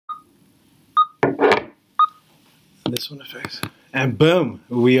This one affects. And boom,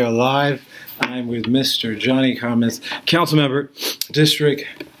 we are live. I'm with Mr. Johnny Camas, council member, District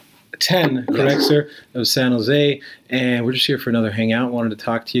 10, correct, sir, of San Jose. And we're just here for another hangout. Wanted to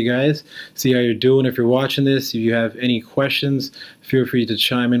talk to you guys, see how you're doing. If you're watching this, if you have any questions, feel free to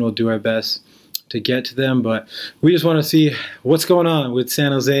chime in. We'll do our best to get to them. But we just want to see what's going on with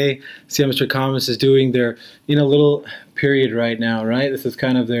San Jose, see how Mr. Camas is doing. They're in a little period right now, right? This is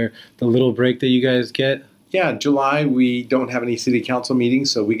kind of the little break that you guys get. Yeah, July we don't have any city council meetings,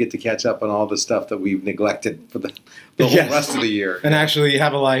 so we get to catch up on all the stuff that we've neglected for the whole rest of the year. And actually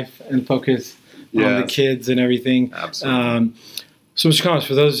have a life and focus on the kids and everything. Absolutely. So, Mr. Camas,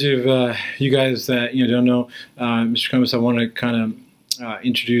 for those of you guys that don't know, Mr. Camas, I want to kind of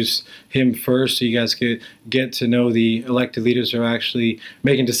introduce him first so you guys could get to know the elected leaders who are actually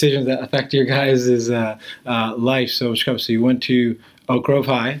making decisions that affect your guys' life. So, Mr. Camas, so you went to Oak Grove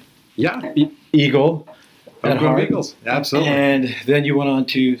High. Yeah. Eagle. Oak Grove Eagles, absolutely. And then you went on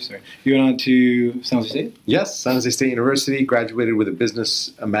to San Jose State? Yes, San Jose State University, graduated with a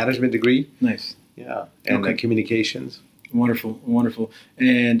business management degree. Nice. Yeah, and communications. Wonderful, wonderful.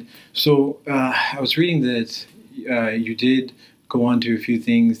 And so I was reading that you did go on to a few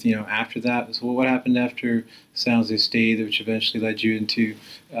things, after that. So what happened after San Jose State, which eventually led you into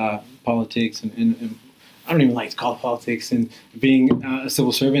politics and I don't even like to call it politics, and being a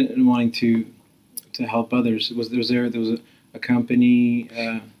civil servant and wanting to help others. Was there was a company?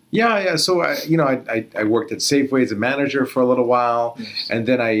 Yeah. So I worked at Safeway as a manager for a little while, and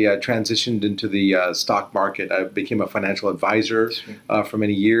then I transitioned into the stock market. I became a financial advisor for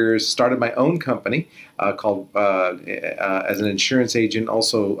many years. Started my own company called as an insurance agent.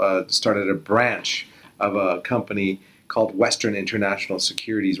 Also started a branch of a company called Western International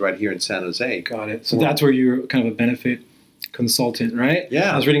Securities right here in San Jose. Got it. So that's where you're kind of a benefit consultant, right?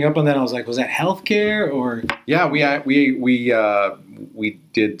 Yeah. I was reading up on that. I was like, was that healthcare or? Yeah, we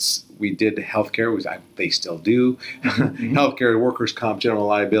did healthcare. They still do healthcare, workers' comp, general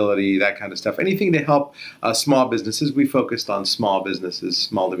liability, that kind of stuff. Anything to help small businesses. We focused on small businesses,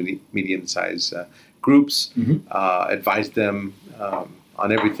 small to medium-sized groups. Advised them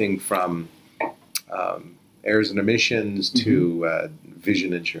on everything from errors and omissions to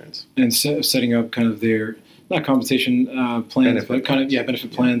vision insurance, and setting up kind of their. Not compensation plans, but kind of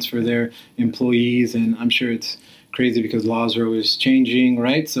benefit plans for their employees. And I'm sure it's crazy because laws are always changing,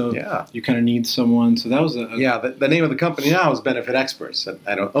 right? So you kind of need someone. So that was the name of the company now is Benefit Experts.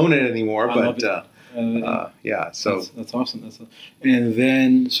 I don't own it anymore, but So that's awesome. And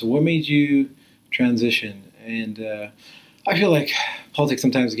then so what made you transition? And I feel like politics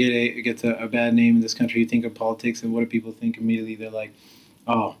sometimes gets a bad name in this country. You think of politics, and what do people think immediately? They're like,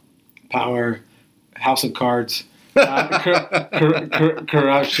 oh, power. House of Cards, corruption.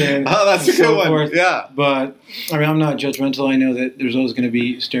 Oh, that's a good one. Yeah. But, I mean, I'm not judgmental. I know that there's always going to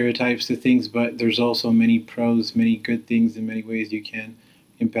be stereotypes to things, but there's also many pros, many good things, in many ways you can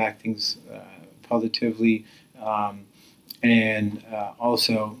impact things positively.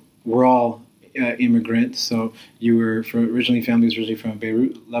 Also, we're all immigrants. So you were family was originally from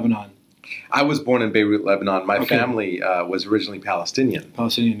Beirut, Lebanon. I was born in Beirut, Lebanon. My family was originally Palestinian.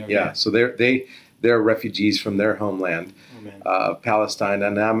 Palestinian, okay. Yeah, so they're refugees from their homeland, Palestine,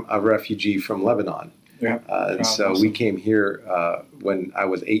 and I'm a refugee from Lebanon. Yeah. And so we came here when I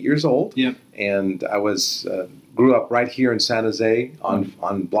was 8 years old, and I grew up right here in San Jose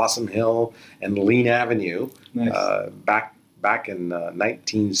on Blossom Hill and Lean Avenue, back in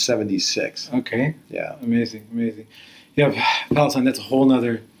 1976. Okay. Yeah. Amazing. Yeah, Palestine. That's a whole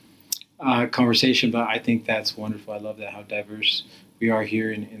nother conversation, but I think that's wonderful. I love that how diverse we are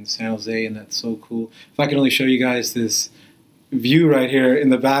here in San Jose, and that's so cool. If I can only show you guys this view right here in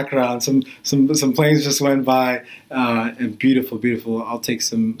the background, some planes just went by, and beautiful. I'll take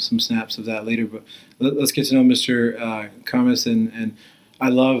some snaps of that later, but let's get to know Mr. Camas, and I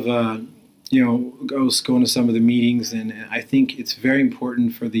love I was going to some of the meetings, and I think it's very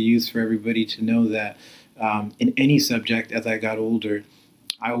important for the youth, for everybody to know that in any subject, as I got older,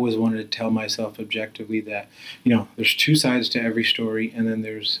 I always wanted to tell myself objectively that, there's two sides to every story, and then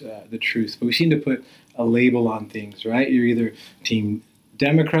there's the truth. But we seem to put a label on things, right? You're either Team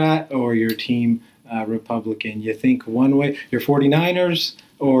Democrat or you're Team Republican. You think one way, you're 49ers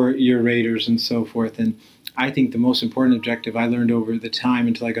or you're Raiders and so forth. And I think the most important objective I learned over the time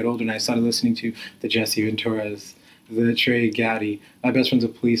until I got older and I started listening to the Jesse Venturas, the Trey Gowdy. My best friend's a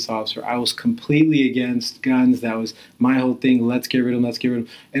police officer. I was completely against guns. That was my whole thing. Let's get rid of them.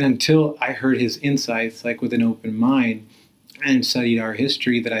 And until I heard his insights, like with an open mind, and studied our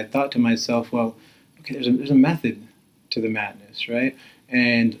history, that I thought to myself, well, okay, there's a method to the madness, right?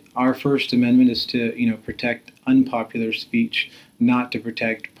 And our First Amendment is to, protect unpopular speech, not to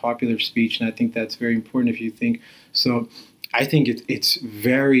protect popular speech. And I think that's very important if you think so. I think it's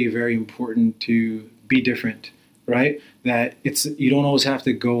very, very important to be different, right? That you don't always have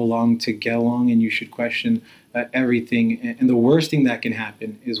to go along to get along, and you should question everything. And the worst thing that can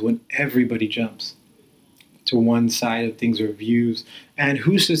happen is when everybody jumps to one side of things or views. And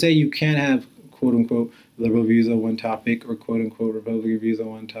who's to say you can't have, quote unquote, liberal views on one topic or quote unquote Republican views on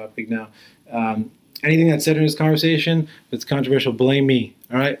one topic? Now, anything that's said in this conversation that's controversial, blame me.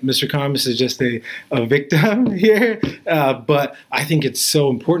 All right, Mr. Thomas is just a victim here, but I think it's so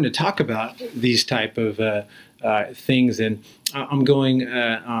important to talk about these type of things. And I'm going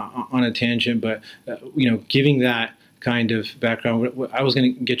on a tangent, but giving that kind of background, I was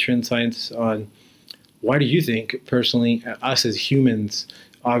going to get your insights on why do you think, personally, us as humans,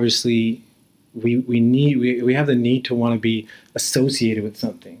 obviously, we have the need to want to be associated with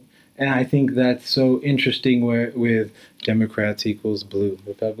something. And I think that's so interesting with Democrats equals blue,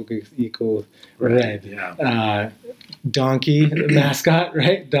 Republicans equals red. Yeah. Donkey, mascot,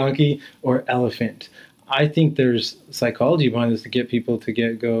 right? Donkey or elephant. I think there's psychology behind this to get people to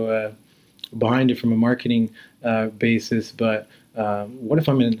go behind it from a marketing basis. But what if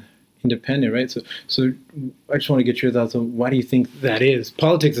I'm independent, right? So I just want to get your thoughts on why do you think that is?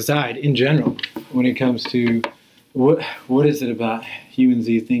 Politics aside, in general, when it comes to what is it about humans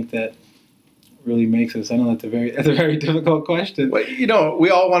do you think that really makes us? I know that's a very difficult question. Well, we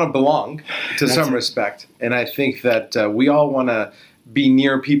all want to belong to some respect, and I think that we all want to be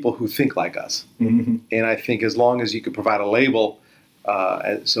near people who think like us. Mm-hmm. And I think as long as you could provide a label,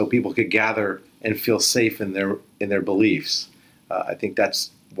 so people could gather and feel safe in their beliefs, I think that's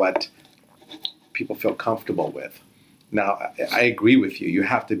what people feel comfortable with. Now, I agree with you. You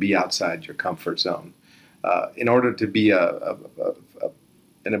have to be outside your comfort zone in order to be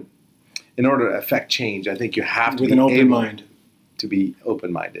in order to affect change. I think you have to with be an open able mind. To be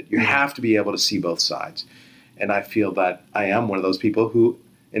open-minded. You have to be able to see both sides, and I feel that I am one of those people who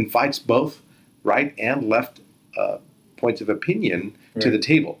invites both right and left points of opinion to the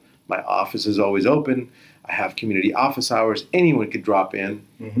table. My office is always open. I have community office hours. Anyone could drop in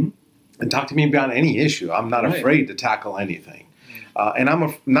and talk to me about any issue. I'm not afraid to tackle anything. And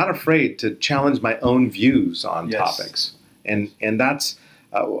I'm not afraid to challenge my own views on topics. And that's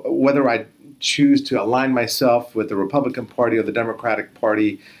whether I choose to align myself with the Republican Party or the Democratic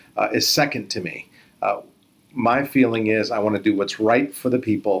Party is second to me. My feeling is I want to do what's right for the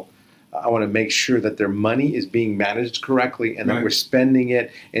people. I want to make sure that their money is being managed correctly and that we're spending it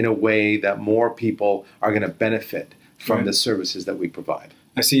in a way that more people are going to benefit from the services that we provide.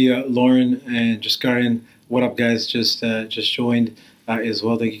 I see Lauren and Jaskaran. What up, guys? Just joined as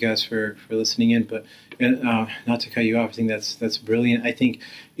well. Thank you guys for listening in. But not to cut you off, I think that's brilliant. I think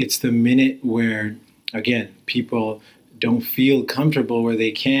it's the minute where, again, people don't feel comfortable where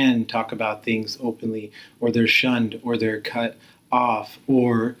they can talk about things openly, or they're shunned, or they're cut off,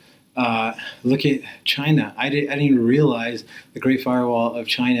 or look at China. I didn't even realize the Great Firewall of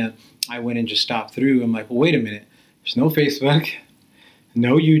China. I went and just stopped through. I'm like, well, wait a minute. There's no Facebook,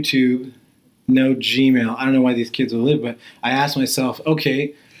 no YouTube, no Gmail. I don't know why these kids will live, but I asked myself,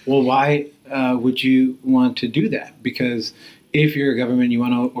 okay, well, why would you want to do that? Because if you're a government, you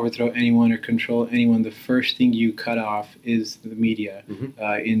want to overthrow anyone or control anyone, the first thing you cut off is the media.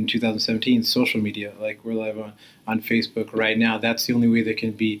 In 2017, social media, like we're live on Facebook right now. That's the only way there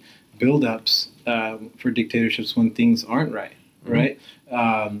can be build-ups for dictatorships when things aren't right, right?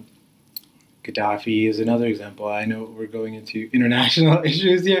 Gaddafi is another example. I know we're going into international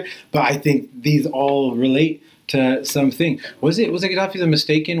issues here, but I think these all relate to something. Was it Gaddafi the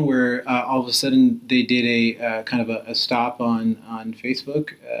mistaken where all of a sudden they did a kind of a stop on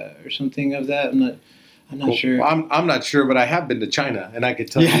Facebook or something of that? I'm not sure. Well, I'm not sure, but I have been to China, and I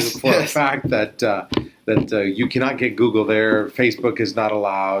could tell you for a fact that you cannot get Google there. Facebook is not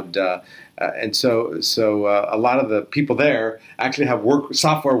allowed. And so a lot of the people there actually have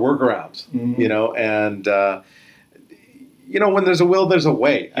software workarounds, and when there's a will, there's a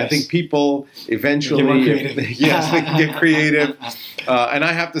way. I think people eventually, they can get creative. And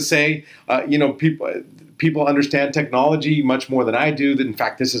I have to say, people understand technology much more than I do. In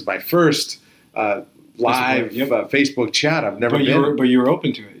fact, this is my first live Facebook chat. I've never been. But you're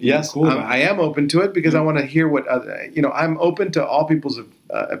open to it. Yes, cool I am open to it because I want to hear what I'm open to all people's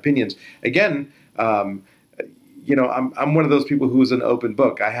opinions. Again, I'm one of those people who's an open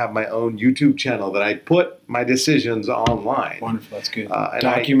book. I have my own YouTube channel that I put my decisions online. Wonderful, that's good.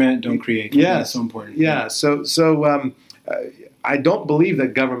 Document, don't create. Yes, that's so important. Yeah, so I don't believe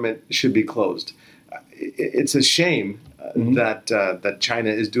that government should be closed. It's a shame that China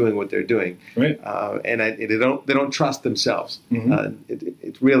is doing what they're doing, Right. And they don't trust themselves.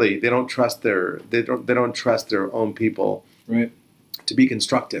 It's really they don't trust their own people, Right. to be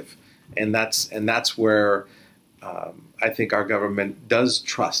constructive, and that's where I think our government does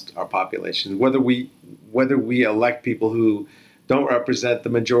trust our population, whether we elect people who don't represent the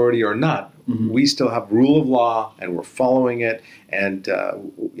majority or not. We still have rule of law, and we're following it. And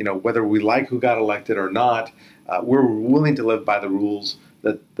whether we like who got elected or not, we're willing to live by the rules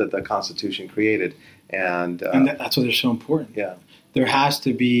that the Constitution created. And that's why they're so important. Yeah, there has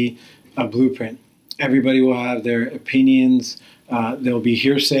to be a blueprint. Everybody will have their opinions. There'll be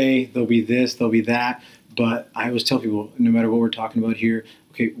hearsay. There'll be this. There'll be that. But I always tell people, no matter what we're talking about here,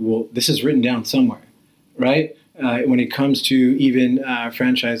 okay, well, this is written down somewhere, right? When it comes to even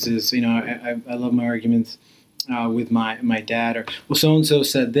franchises, I love my arguments with my dad. Or, well, so-and-so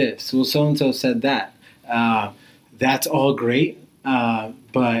said this. Well, so-and-so said that. That's all great,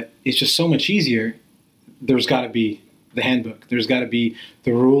 but it's just so much easier. There's got to be the handbook. There's got to be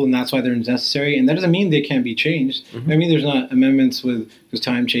the rule, and that's why they're necessary. And that doesn't mean they can't be changed. I mean, there's not amendments because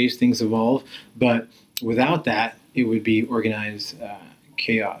time changes, things evolve. But without that, it would be organized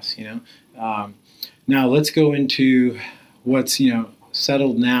chaos, Now let's go into what's,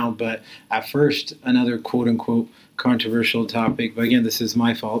 settled now, but at first another quote unquote controversial topic. But again, this is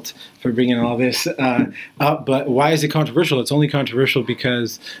my fault for bringing all this up. But why is it controversial? It's only controversial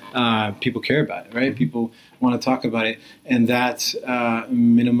because people care about it, right? People want to talk about it, and that's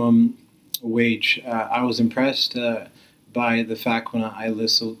minimum wage. I was impressed by the fact when I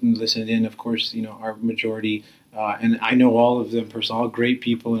listened in. Of course, our majority. And I know all of them personally, all great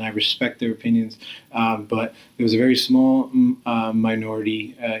people, and I respect their opinions. But there was a very small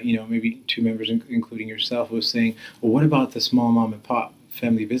minority, maybe two members, including yourself, was saying, well, what about the small mom and pop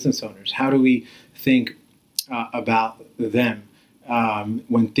family business owners? How do we think about them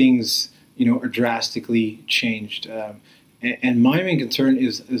when things, are drastically changed? And my main concern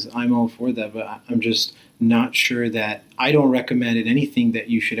is I'm all for that, but I'm just not sure that I don't recommend it anything that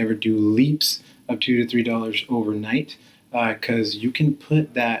you should ever do leaps of $2 to $3 overnight, because you can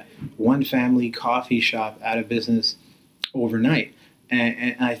put that one family coffee shop out of business overnight.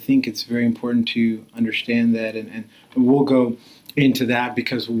 And I think it's very important to understand that, and we'll go into that,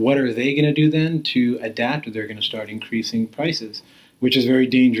 because what are they going to do then to adapt? They're going to start increasing prices, which is very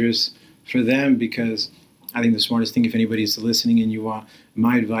dangerous for them, because I think the smartest thing, if anybody's listening and you want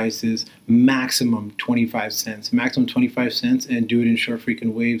my advice, is maximum 25 cents. Maximum 25 cents, and do it in short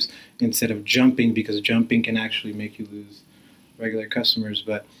frequent waves instead of jumping, because jumping can actually make you lose regular customers.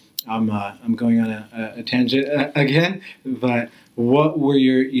 But I'm going on a tangent again. But what were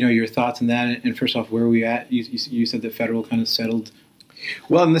your thoughts on that? And first off, where are we at? You said the federal kind of settled.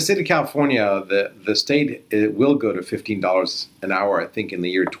 Well, in the state of California, the state will go to $15 an hour, I think, in the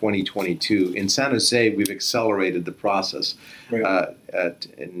year 2022. In San Jose, we've accelerated the process. Right.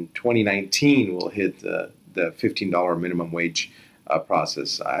 In 2019, we'll hit the $15 minimum wage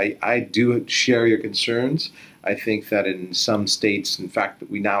process. I do share your concerns. I think that in some states, in fact,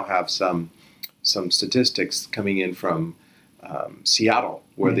 we now have some statistics coming in from Seattle,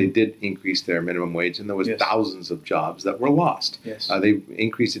 where they did increase their minimum wage, and there was thousands of jobs that were lost. Yes. They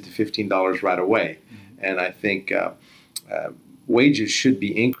increased it to $15 right away, and I think wages should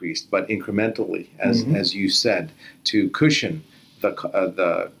be increased, but incrementally, as you said, to cushion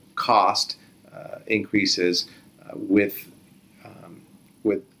the cost increases with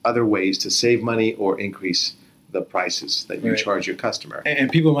other ways to save money or increase the prices that you charge your customer.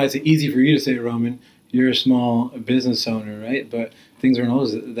 And people might say, easy for you to say, Roman, you're a small business owner, right? But things aren't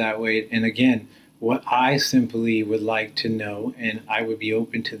always that way. And again, what I simply would like to know, and I would be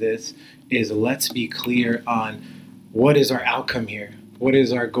open to this, is let's be clear on what is our outcome here? What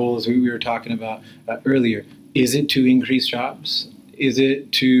is our goal, as we were talking about earlier? Is it to increase jobs? Is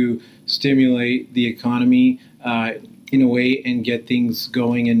it to stimulate the economy in a way and get things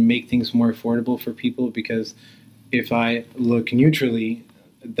going and make things more affordable for people? Because if I look neutrally,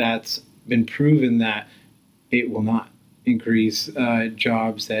 that's been proven that it will not increase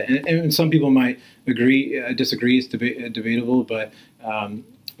jobs. And some people might disagree. It's debatable, but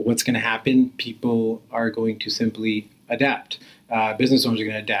what's going to happen? People are going to simply adapt. Business owners are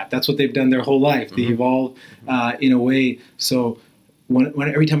going to adapt. That's what they've done their whole life. They evolve in a way. So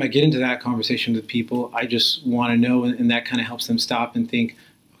every time I get into that conversation with people, I just want to know, and that kind of helps them stop and think,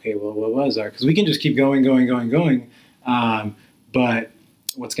 okay, well, what was our? Because we can just keep going. But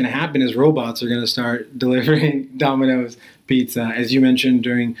what's going to happen is robots are going to start delivering Domino's pizza. As you mentioned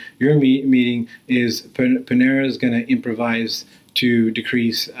during your meeting, is Panera is going to improvise to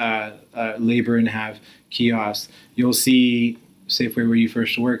decrease labor and have kiosks. You'll see Safeway where you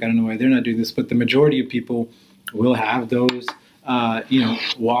first work. I don't know why they're not doing this, but the majority of people will have those,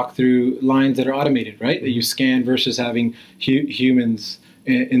 walk-through lines that are automated, right? That you scan versus having humans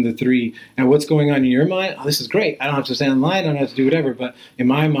in the three. And what's going on in your mind? Oh, this is great. I don't have to stand in line. I don't have to do whatever. But in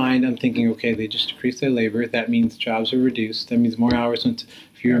my mind, I'm thinking, okay, they just decreased their labor. That means jobs are reduced. That means more hours went to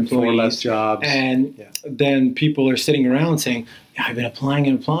fewer employees. For less jobs. And then people are sitting around saying, yeah, I've been applying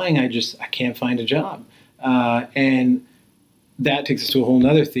and applying. I can't find a job. And that takes us to a whole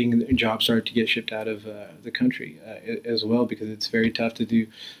other thing. Jobs start to get shipped out of the country as well, because it's very tough to do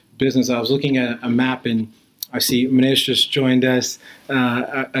business. I was looking at a map, and I see Manish just joined us,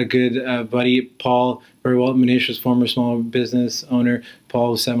 a good buddy, Paul, very well. Manish was former small business owner.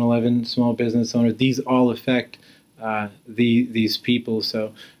 Paul was 7-Eleven small business owner. These all affect these people.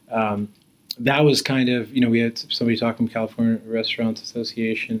 So that was kind of, we had somebody talking from California Restaurants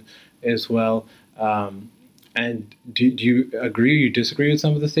Association as well. And do you agree or you disagree with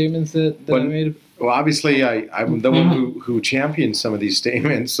some of the statements that I made? Well, obviously, I'm the one who champions some of these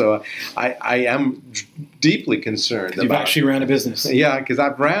statements, so I am deeply concerned. You've actually ran a business. Yeah, because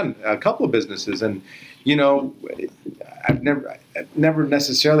I've ran a couple of businesses, and I've never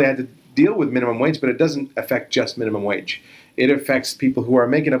necessarily had to deal with minimum wage, but it doesn't affect just minimum wage. It affects people who are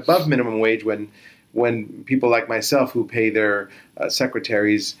making above minimum wage when people like myself who pay their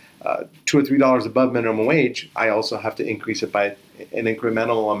secretaries $2 or $3 above minimum wage, I also have to increase it by an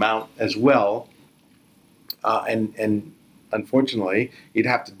incremental amount as well. And unfortunately, you'd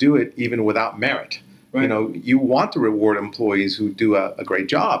have to do it even without merit. Right. You want to reward employees who do a great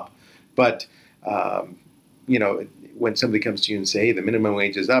job, but when somebody comes to you and say, "Hey, the minimum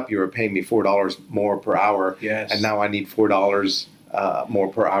wage is up. You were paying me $4 more per hour, yes, and now I need $4 more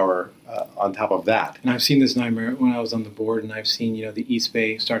per hour on top of that." And I've seen this nightmare when I was on the board, and I've seen the East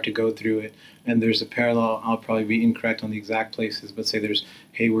Bay start to go through it. And there's a parallel. I'll probably be incorrect on the exact places, but say there's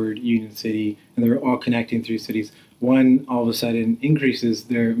Hayward, Union City, and they're all connecting through cities. One all of a sudden increases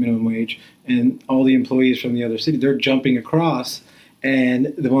their minimum wage, and all the employees from the other city, they're jumping across,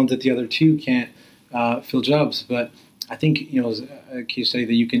 and the ones at the other two can't fill jobs. But I think there's a case study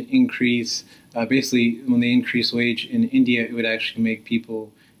that you can increase. Basically, when they increase wage in India, it would actually make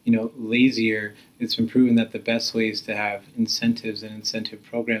people lazier. It's been proven that the best way is to have incentives and incentive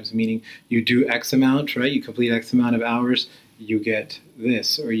programs, meaning you do X amount, right? You complete X amount of hours, you get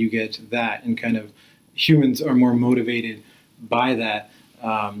this or you get that, and kind of humans are more motivated by that.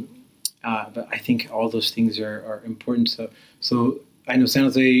 But I think all those things are important. So I know San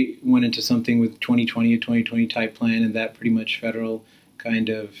Jose went into something with 2020, a 2020 type plan, and that pretty much federal kind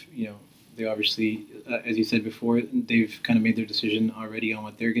of, they obviously, as you said before, they've kind of made their decision already on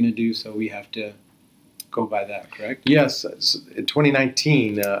what they're going to do, so we have to go by that, correct? Yes. In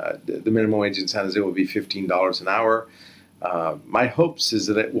 2019, the minimum wage in San Jose will be $15 an hour. My hopes is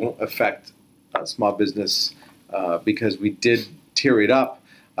that it won't affect small business because we did tier it up.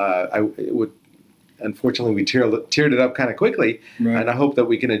 Unfortunately, we tiered it up kind of quickly, right, and I hope that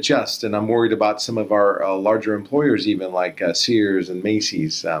we can adjust. And I'm worried about some of our larger employers, even like Sears and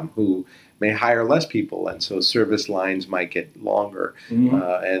Macy's, who may hire less people, and so service lines might get longer,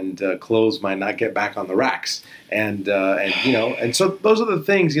 and clothes might not get back on the racks, and so those are the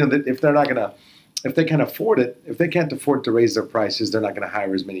things that if they're not gonna, if they can't afford it, if they can't afford to raise their prices, they're not going to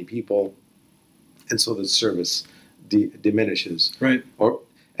hire as many people, and so the service diminishes. Right.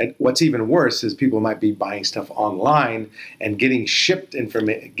 And what's even worse is people might be buying stuff online and getting shipped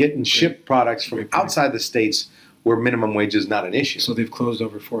products from outside the states where minimum wage is not an issue. So they've closed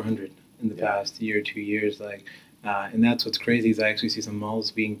over 400 in the past year, 2 years, and that's what's crazy is I actually see some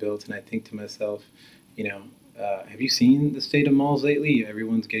malls being built, and I think to myself, have you seen the state of malls lately?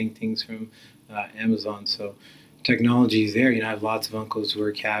 Everyone's getting things from Amazon, so technology is there. I have lots of uncles who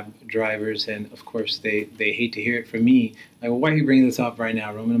are cab drivers, and of course they hate to hear it from me. Like, well, why are you bringing this up right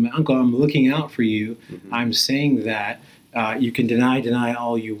now, Roman? I'm like, Uncle, I'm looking out for you. Mm-hmm. I'm saying that you can deny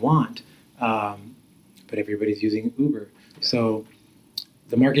all you want, but everybody's using Uber. Yeah. So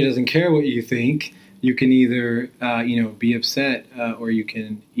the market doesn't care what you think. You can either be upset or you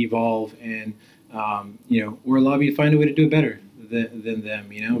can evolve and or lobby to find a way to do it better than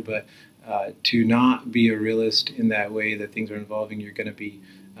them. But to not be a realist in that way that things are evolving, you're going to be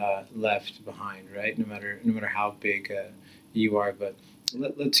left behind, right? No matter how big you are. But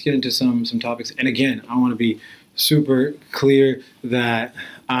let's get into some topics. And again, I want to be super clear that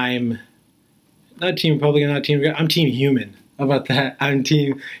I'm not Team Republican, not Team. I'm Team Human. How about that? I'm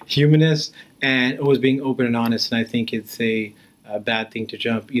Team Humanist, and always being open and honest. And I think it's a bad thing to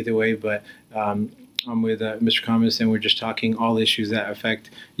jump either way. But I'm with Mr. Kamas, and we're just talking all issues that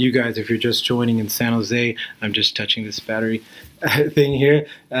affect you guys. If you're just joining in San Jose, I'm just touching this battery thing here.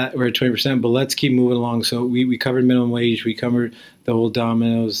 We're at 20%, but let's keep moving along. So we covered minimum wage. We covered the whole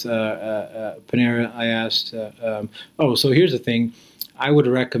Domino's, Panera. I asked. So here's the thing. I would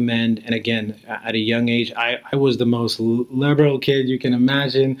recommend, and again, at a young age, I was the most liberal kid you can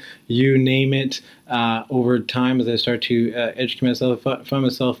imagine, you name it. Over time, as I start to educate myself, find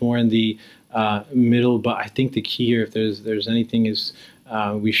myself more in the middle. But I think the key here, if there's anything, is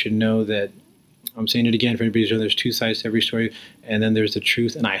we should know that, I'm saying it again for anybody who's there's two sides to every story, and then there's the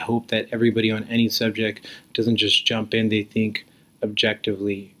truth. And I hope that everybody on any subject doesn't just jump in, they think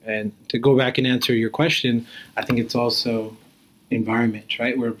objectively. And to go back and answer your question, I think it's also environment,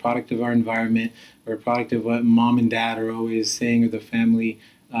 right? We're a product of our environment. We're a product of what mom and dad are always saying, or the family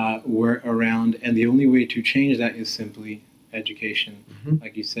we're around. And the only way to change that is simply education,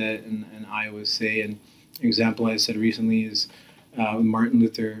 like you said, and I always say. And an example I said recently is Martin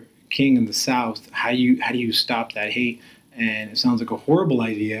Luther King in the South. How do you stop that hate? And it sounds like a horrible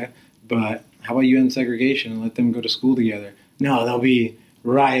idea, but how about you end segregation and let them go to school together? No, there'll be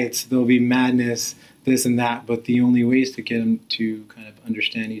riots, there'll be madness, this and that, but the only way is to get them to kind of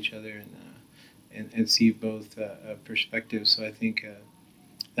understand each other and see both perspectives. So I think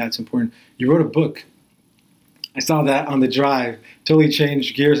that's important. You wrote a book. I saw that on the drive. Totally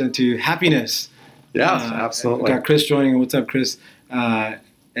changed gears into happiness. Yeah, absolutely. Got Chris joining. What's up, Chris?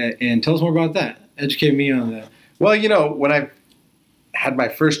 And tell us more about that. Educate me on that. Well, when I had my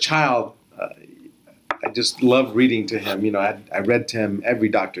first child, I just loved reading to him. I read to him every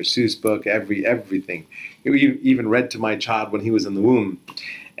Dr. Seuss book, everything. We even read to my child when he was in the womb.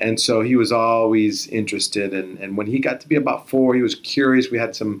 And so he was always interested. And when he got to be about 4, he was curious. We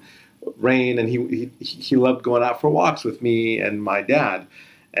had some rain, and he loved going out for walks with me and my dad.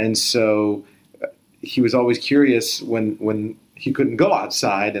 And so he was always curious when he couldn't go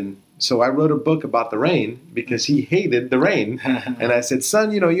outside. And so I wrote a book about the rain because he hated the rain. And I said,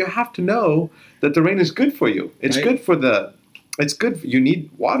 son, you have to know that the rain is good for you. It's right. It's good. You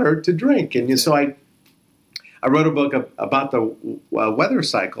need water to drink. And so I wrote a book about the weather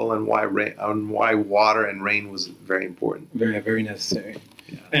cycle and why water and rain was very important. Very, very necessary.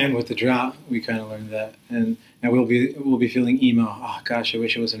 Yeah. And with the drought, we kind of learned that. And we'll be feeling emo. Oh gosh, I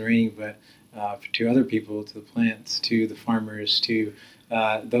wish it wasn't raining. But to other people, to the plants, to the farmers, to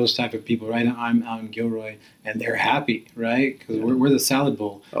those type of people, right? I'm out in Gilroy, and they're happy, right? Because we're the salad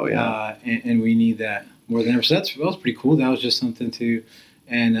bowl. Oh yeah. And we need that more than ever. So that was pretty cool. That was just something to,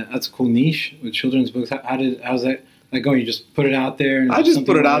 and that's a cool niche with children's books. How's that going? You just put it out there? And I just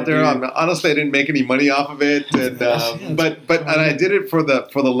put it out there. Honestly, I didn't make any money off of it, and but I did it for the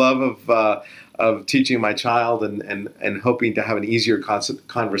love of teaching my child and hoping to have an easier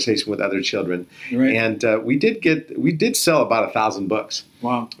conversation with other children. Right. And we did sell about 1,000 books.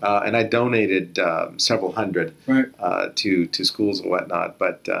 Wow. And I donated several hundred to schools and whatnot.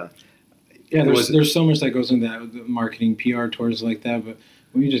 But there's so much that goes into that, marketing, PR tours like that. But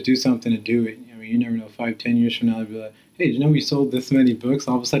when you just do something to do it, you never know. 5-10 years from now, they'll be like, hey, did you know we sold this many books?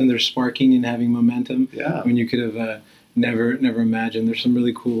 All of a sudden, they're sparking and having momentum. Yeah. When you could have never imagined. There's some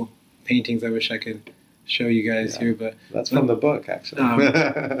really cool paintings I wish I could show you guys here, but that's from the book, actually.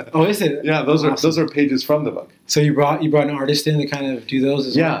 Oh, is it? Yeah, those are pages from the book. So you brought an artist in to kind of do those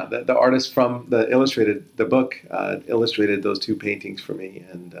as well? Yeah, the artist from the book illustrated those 2 paintings for me,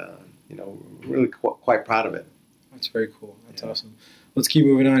 and really quite proud of it. That's very cool. That's awesome. Let's keep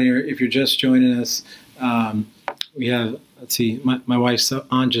moving on here. If you're just joining us, we have, let's see, my wife's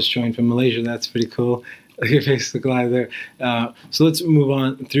aunt just joined from Malaysia. That's pretty cool. Your face look live there. So let's move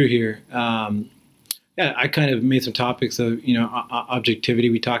on through here. I kind of made some topics of objectivity.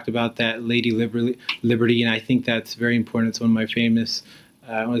 We talked about that, Lady Liberty, and I think that's very important. It's one of famous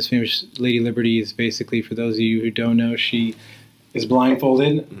Lady Liberty is basically, for those of you who don't know, she is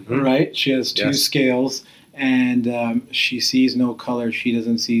blindfolded, right? She has 2 scales, and she sees no color. She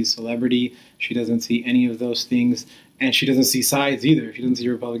doesn't see celebrity. She doesn't see any of those things, and she doesn't see sides either. She doesn't see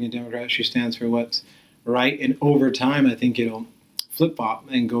Republican, Democrat. She stands for what's right, and over time, I think it'll flip-flop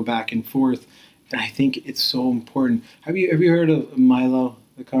and go back and forth. And I think it's so important. Have you heard of Milo,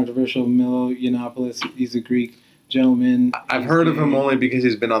 the controversial Milo Yiannopoulos? He's a Greek gentleman. I've heard of him only because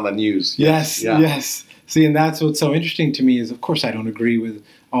he's been on the news. Yes. See, and that's what's so interesting to me is, of course, I don't agree with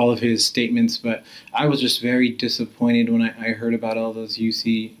all of his statements, but I was just very disappointed when I heard about all those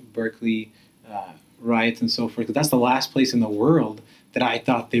UC Berkeley riots and so forth. Because that's the last place in the world that I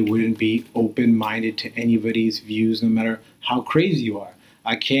thought they wouldn't be open-minded to anybody's views, no matter how crazy you are.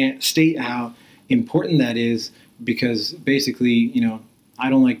 I can't state how important that is, because basically, I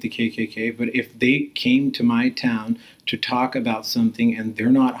don't like the KKK, but if they came to my town to talk about something and they're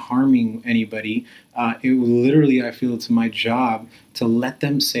not harming anybody, it literally, I feel it's my job to let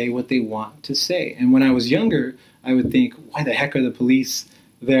them say what they want to say. And when I was younger, I would think, why the heck are the police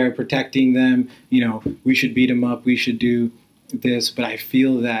there protecting them? You know, we should beat them up, we should do this. But I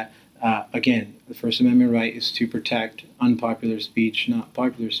feel that, again, the First Amendment right is to protect unpopular speech, not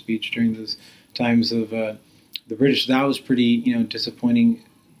popular speech during those times of the British. That was pretty, disappointing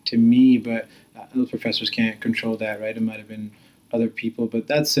to me, but those professors can't control that, right? It might have been other people, but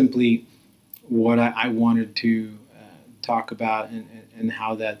that's simply what I wanted to talk about and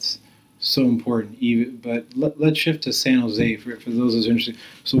how that's so important. But let's shift to San Jose for those that are interested.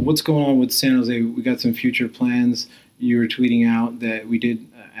 So what's going on with San Jose? We got some future plans. You were tweeting out that we did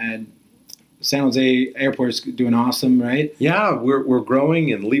add San Jose Airport's doing awesome, right? Yeah, we're growing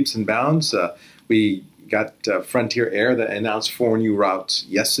in leaps and bounds. We got Frontier Air that announced 4 new routes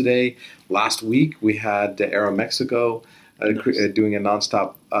yesterday. Last week we had Aeromexico doing a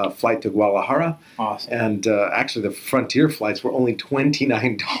nonstop flight to Guadalajara. Awesome. And actually the Frontier flights were only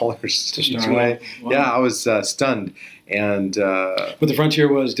 $29 each way. Wow. Yeah, I was stunned. And but the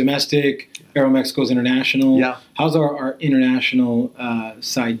Frontier was domestic. Aeromexico's international. Yeah. How's our international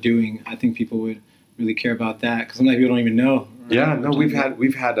side doing? I think people would really care about that because sometimes people don't even know. Right? Yeah, no, we've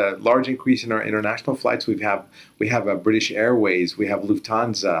had a large increase in our international flights. We have British Airways. We have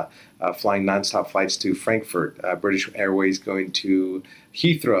Lufthansa flying nonstop flights to Frankfurt. British Airways going to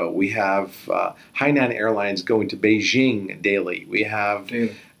Heathrow. We have Hainan Airlines going to Beijing daily. We have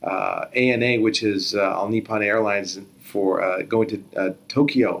ANA, which is All Nippon Airlines, for going to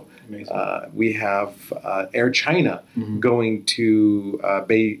Tokyo. We have Air China going to not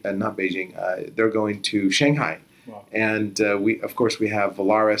Beijing. They're going to Shanghai, wow. And we have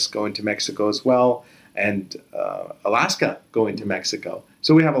Volaris going to Mexico as well, and Alaska going to Mexico.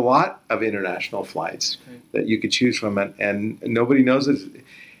 So we have a lot of international flights that you could choose from, and nobody knows it.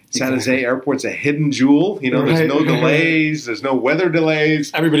 San Jose Airport's a hidden jewel. There's no delays. There's no weather delays.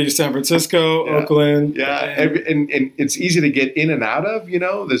 Everybody to San Francisco, Oakland. Yeah, and it's ezy to get in and out of.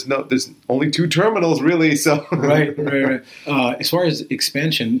 There's only 2 terminals really. So right. As far as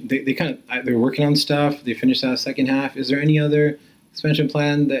expansion, they're working on stuff. They finished that second half. Is there any other expansion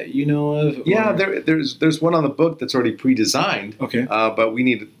plan that you know of? Or? Yeah, there's one on the book that's already pre-designed. Okay, but we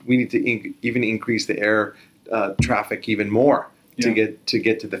need to even increase the air traffic even more. To get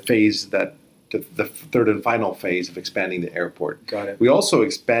to the phase to the third and final phase of expanding the airport. Got it. We also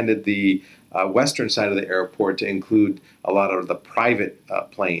expanded the western side of the airport to include a lot of the private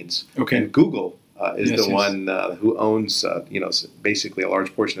planes. Okay. And Google is the one who owns basically a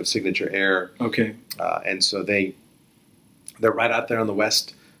large portion of Signature Air. Okay. And so they're right out there on the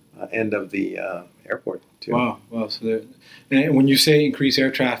west end of the airport too. Wow. So and when you say increase air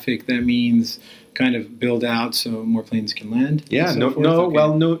traffic, that means kind of build out so more planes can land? Yeah, no,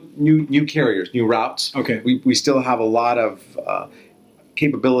 new carriers, new routes. Okay. We still have a lot of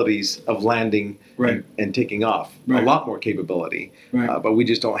capabilities of landing and taking off. Right. A lot more capability. Right. But we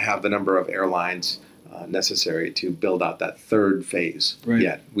just don't have the number of airlines necessary to build out that third phase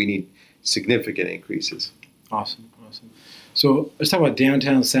yet. We need significant increases. Awesome. So let's talk about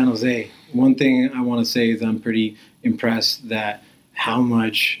downtown San Jose. One thing I want to say is I'm pretty impressed that how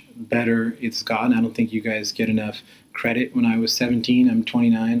much better it's gotten. I don't think you guys get enough credit. When I was 17, I'm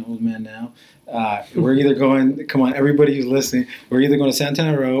 29, old man now. We're either going, come on, everybody who's listening, we're either going to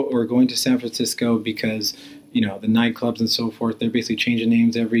Santana Row or going to San Francisco because, the nightclubs and so forth, they're basically changing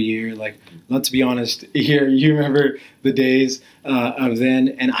names every year. Like, let's be honest here, you remember the days of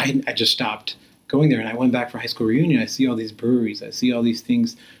then, and I just stopped going there, and I went back for high school reunion. I see all these breweries. I see all these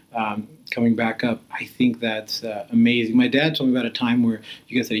things coming back up. I think that's amazing. My dad told me about a time where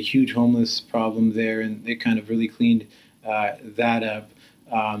you guys had a huge homeless problem there, and they kind of really cleaned that up.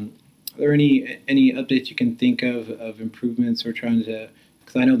 Are there any updates you can think of improvements or trying to?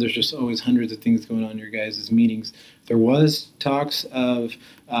 Because I know there's just always hundreds of things going on in your guys' meetings. There was talks of.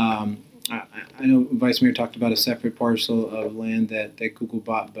 I know Vice Mayor talked about a separate parcel of land that Google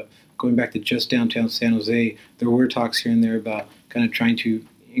bought, but going back to just downtown San Jose, there were talks here and there about kind of trying to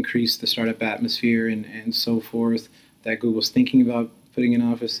increase the startup atmosphere and so forth that Google's thinking about putting an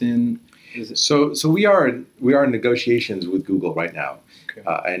office in. So we are in negotiations with Google right now,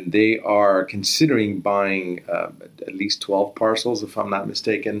 and they are considering buying at least 12 parcels, if I'm not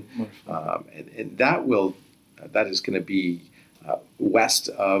mistaken, and that is going to be west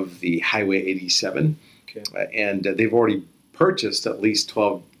of the Highway 87, and they've already purchased at least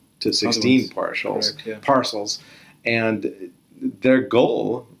 12 to 16 parcels, and their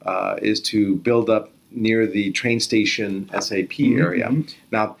goal is to build up near the train station SAP area.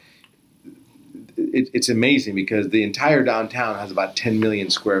 Now, it's amazing because the entire downtown has about 10 million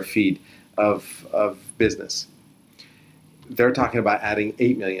square feet of business. They're talking about adding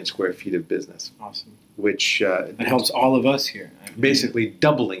 8 million square feet of business. Awesome. Which it helps all of us here. Basically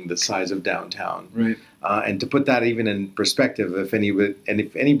doubling the size of downtown. Right. And to put that even in perspective, if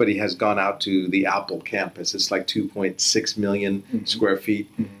anybody has gone out to the Apple campus, it's like 2.6 million square feet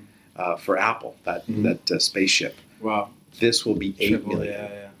for Apple, that spaceship. Wow. This will be 8 million.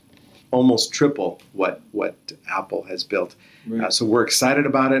 Yeah. Almost triple what Apple has built. Right. So we're excited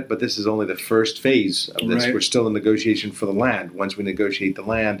about it, but this is only the first phase of this. Right. We're still in negotiation for the land. Once we negotiate the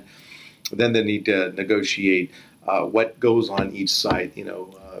land, then they need to negotiate what goes on each site.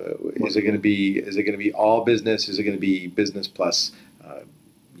 Is it going to be all business? Is it going to be business plus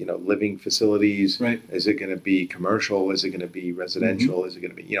living facilities? Right. Is it going to be commercial? Is it going to be residential? Is it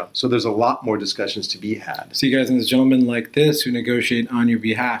going to be So there's a lot more discussions to be had. So you guys and this gentleman like this who negotiate on your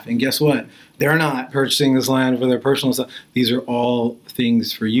behalf, and guess what? They're not purchasing this land for their personal stuff. These are all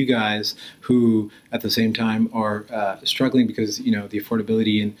things for you guys who, at the same time, are struggling because the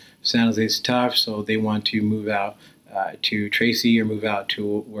affordability in San Jose is tough. So they want to move out to Tracy or move out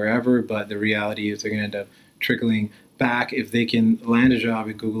to wherever. But the reality is they're going to end up trickling back. If they can land a job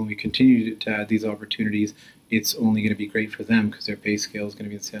at Google and we continue to add these opportunities, it's only going to be great for them because their pay scale is going to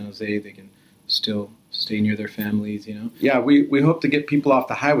be in San Jose. They can still stay near their families, Yeah, we hope to get people off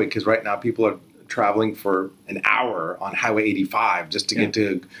the highway because right now people are traveling for an hour on Highway 85 just to get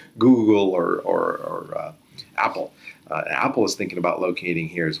to Google or Apple. Apple is thinking about locating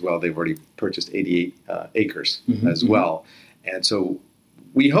here as well. They've already purchased 88 acres as well. And so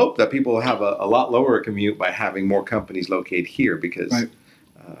we hope that people have a lot lower commute by having more companies locate here because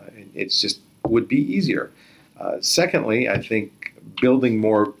it's just would be easier. Secondly, I think building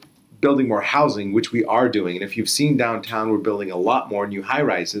more housing, which we are doing. And if you've seen downtown, we're building a lot more new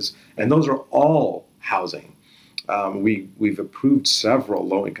high-rises, and those are all housing. We've approved several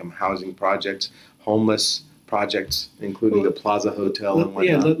low-income housing projects, homeless projects, including the Plaza Hotel and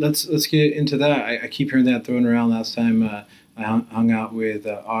whatnot. Yeah, let's get into that. I keep hearing that thrown around. Last time I hung out with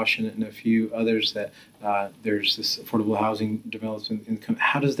Osh and a few others that there's this affordable housing development income.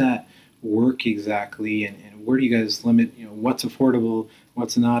 How does that work exactly, and where do you guys limit what's affordable,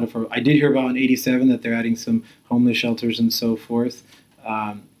 what's not affordable? I did hear about in 87 that they're adding some homeless shelters and so forth.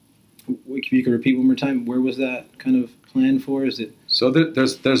 If you could repeat one more time, where was that kind of planned for? Is it so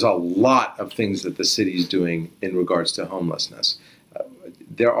there's a lot of things that the city is doing in regards to homelessness.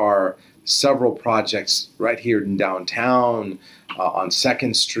 There are several projects right here in downtown, on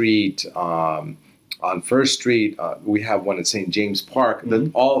 2nd Street, on 1st Street. We have one at St. James Park. They're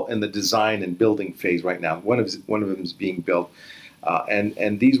all in the design and building phase right now. One of them is being built.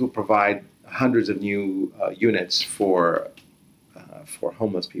 And these will provide hundreds of new units for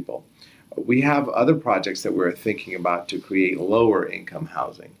homeless people. We have other projects that we're thinking about to create lower income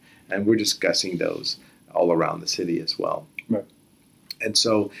housing, and we're discussing those all around the city as well. Right. And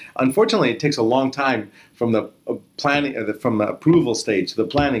so, unfortunately, it takes a long time from the planning, from the approval stage to the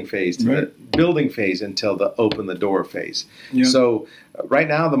planning phase to the building phase until the open the door phase. Yeah. So, right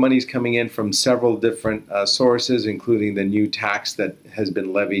now, the money's coming in from several different sources, including the new tax that has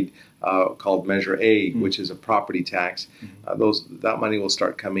been levied called Measure A, which is a property tax. That money will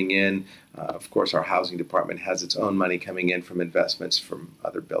start coming in. Of course, our housing department has its own money coming in from investments from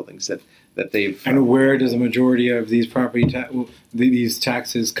other buildings that they've. And where does the majority of these these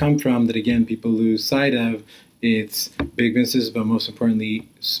taxes come from? That again, people lose sight of. It's big businesses, but most importantly,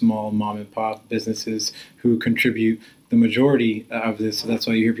 small mom and pop businesses who contribute the majority of this. So that's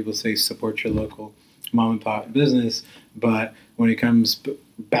why you hear people say support your local mom and pop business. But when it comes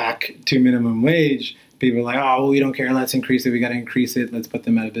back to minimum wage, people are like, oh, well, we don't care. Let's increase it. We got to increase it. Let's put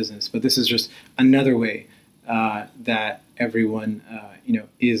them out of business. But this is just another way that everyone,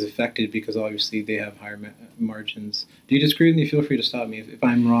 is affected because obviously they have higher margins. Do you disagree with me? Feel free to stop me if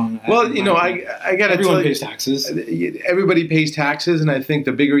I'm wrong. Well, I got to everyone pays taxes. Everybody pays taxes, and I think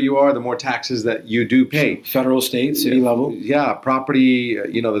the bigger you are, the more taxes that you do pay. Federal, state, city level. Yeah, property.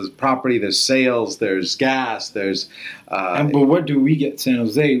 There's property. There's sales. There's gas. There's. But what do we get, San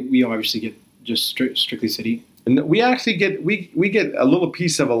Jose? We obviously get just strictly city. And we actually get we get a little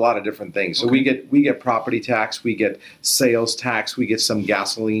piece of a lot of different things. So we get property tax, we get sales tax, we get some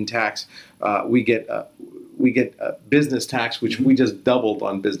gasoline tax, we get business tax, which we just doubled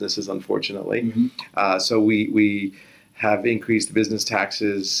on businesses, unfortunately. So we have increased business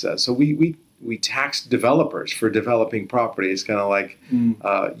taxes. So we tax developers for developing property. It's kind of like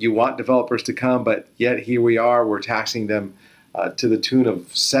you want developers to come, but yet here we are, we're taxing them to the tune of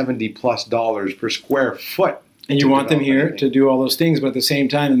 $70+ per square foot. And you want them here to do all those things, but at the same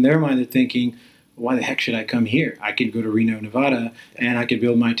time, in their mind, they're thinking, why the heck should I come here? I could go to Reno, Nevada, and I could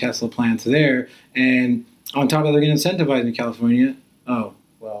build my Tesla plants there. And on top of that, they're going to incentivize me in California. Oh,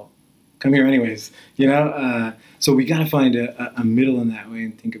 well, come here anyways. So we got to find a middle in that way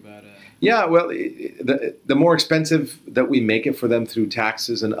and think about Yeah, well, the more expensive that we make it for them through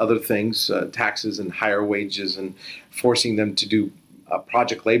taxes and other things, taxes and higher wages and forcing them to do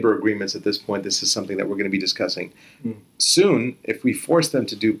project labor agreements at this point, this is something that we're going to be discussing soon. If we force them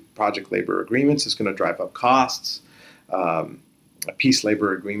to do project labor agreements, it's going to drive up costs. Peace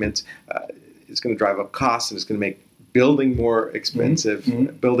labor agreements is going to drive up costs, and it's going to make building more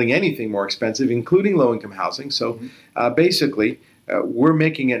expensive, building anything more expensive, including low-income housing. So basically, we're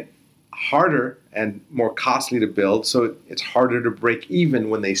making it harder and more costly to build, so it's harder to break even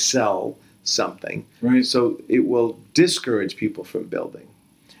when they sell something. Right. So it will discourage people from building.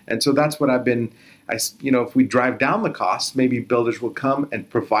 And so that's what if we drive down the costs, maybe builders will come and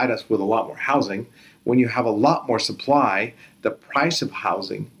provide us with a lot more housing. When you have a lot more supply, the price of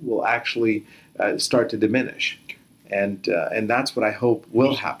housing will actually start to diminish. And that's what I hope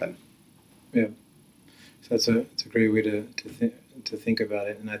will happen. Yeah. So that's a great way to think about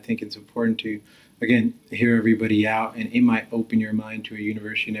it. And I think it's important to, again, hear everybody out, and it might open your mind to a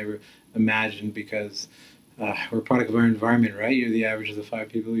universe you never imagined, because we're a product of our environment, right? You're the average of the 5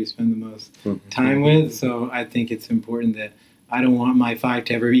 people you spend the most time with. So I think it's important that I don't want my 5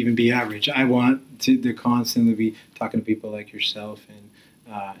 to ever even be average. I want to constantly be talking to people like yourself. And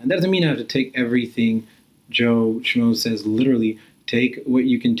that doesn't mean I have to take everything Joe Schmo says literally. Take what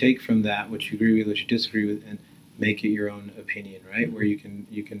you can take from that, what you agree with, what you disagree with, and make it your own opinion, right? Where you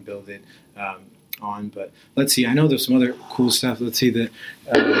can build it on. But let's see. I know there's some other cool stuff. Let's see that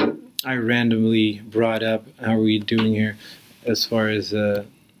I randomly brought up. How are we doing here? As far as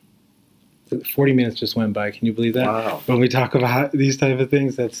 40 minutes just went by. Can you believe that? Wow. When we talk about these type of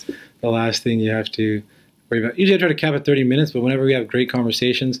things, that's the last thing you have to worry about. Usually I try to cap at 30 minutes, but whenever we have great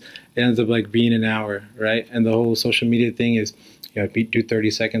conversations, it ends up like being an hour, right? And the whole social media thing is, do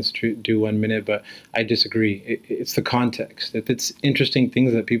 30 seconds, do 1 minute, but I disagree. It's the context. If it's interesting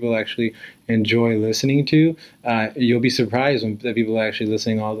things that people actually enjoy listening to, you'll be surprised that people are actually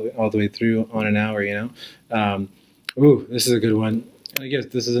listening all the way through on an hour, This is a good one. I guess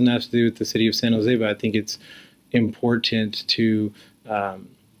this doesn't have to do with the city of San Jose, but I think it's important to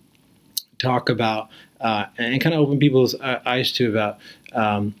talk about and kind of open people's eyes to about,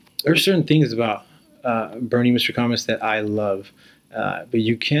 there are certain things about Bernie Mr. Commerce that I love, but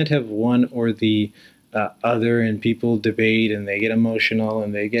you can't have one or the other, and people debate and they get emotional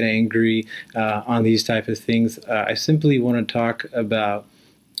and they get angry on these type of things. I simply want to talk about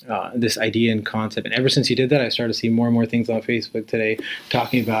this idea and concept, and ever since he did that, I started to see more and more things on Facebook today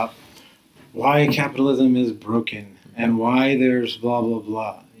talking about why capitalism is broken and why there's blah blah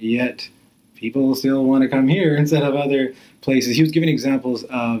blah, yet people still want to come here instead of other places. He was giving examples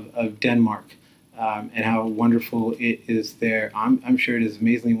of Denmark and how wonderful it is there. I'm sure it is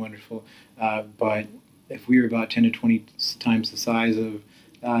amazingly wonderful, but if we were about 10 to 20 times the size of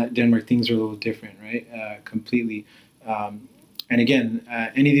Denmark, things are a little different, right? Completely. And again,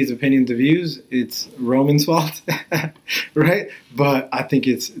 any of these opinions or views, it's Roman's fault, right? But I think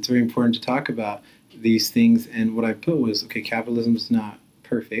it's very important to talk about these things. And what I put was, okay, capitalism is not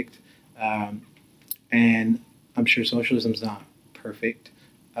perfect, and I'm sure socialism is not perfect.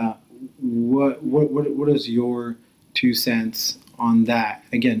 What is your 2 cents on that?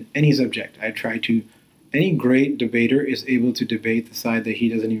 Again, any subject. Any great debater is able to debate the side that he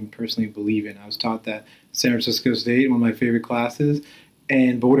doesn't even personally believe in. I was taught that at San Francisco State, one of my favorite classes.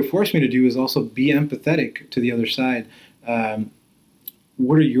 But what it forced me to do is also be empathetic to the other side.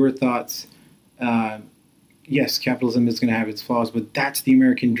 What are your thoughts? Yes, capitalism is going to have its flaws, but that's the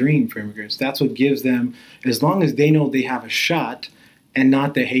American dream for immigrants. That's what gives them, as long as they know they have a shot, and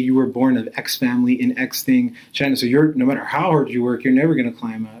not that, hey, you were born of X family in X thing, China, so no matter how hard you work, you're never going to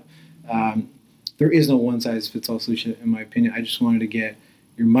climb up. There is no one-size-fits-all solution, in my opinion. I just wanted to get,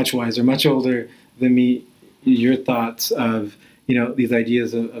 you're much wiser, much older than me, your thoughts of, these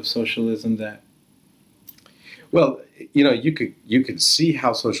ideas of socialism that... Well, you could see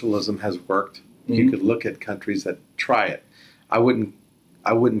how socialism has worked. You could look at countries that try it. I wouldn't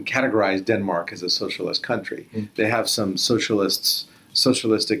categorize Denmark as a socialist country. They have some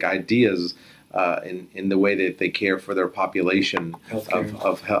socialistic ideas in the way that they care for their population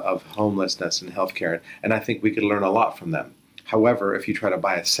of homelessness and healthcare, and I think we could learn a lot from them. However, if you try to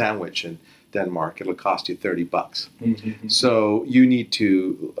buy a sandwich in Denmark, it'll cost you $30. So you need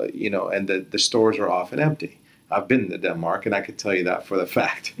to, and the stores are often empty. I've been to Denmark, and I could tell you that for the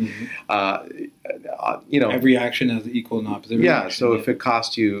fact. Every action has equal and opposite Yeah. reaction. So if it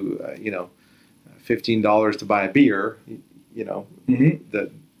costs you, $15 to buy a beer, that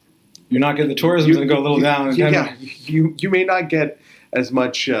you're not getting the tourism's going to go a little down. You may not get as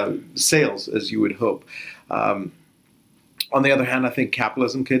much sales as you would hope. On the other hand, I think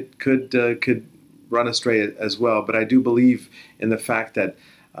capitalism could run astray as well. But I do believe in the fact that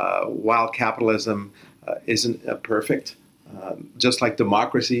while capitalism isn't perfect, just like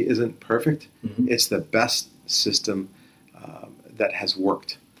democracy isn't perfect, it's the best system that has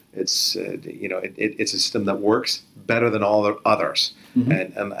worked. It's it's a system that works better than all the others.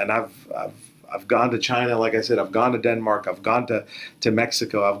 And I've gone to China, like I said, I've gone to Denmark, I've gone to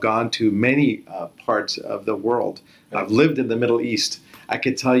Mexico, I've gone to many parts of the world. I've lived in the Middle East. I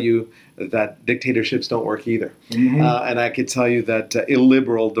could tell you that dictatorships don't work either. And I could tell you that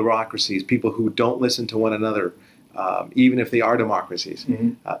illiberal democracies, people who don't listen to one another, even if they are democracies,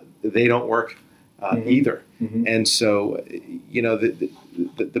 they don't work either. And so,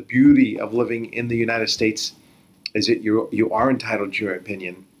 the beauty of living in the United States is that you are entitled to your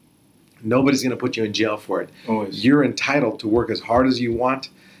opinion. Nobody's going to put you in jail for it. Always. You're entitled to work as hard as you want,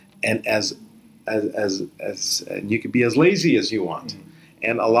 and as and you can be as lazy as you want.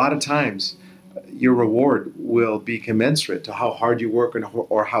 And a lot of times, your reward will be commensurate to how hard you work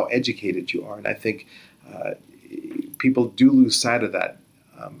or how educated you are. And I think people do lose sight of that.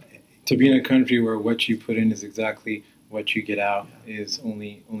 To be in a country where what you put in is exactly what you get out is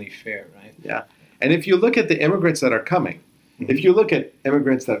only fair, right? Yeah. And if you look at the immigrants that are coming, if you look at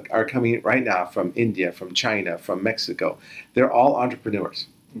immigrants that are coming right now from India, from China, from Mexico, they're all entrepreneurs.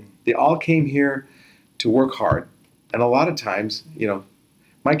 They all came here to work hard. And a lot of times,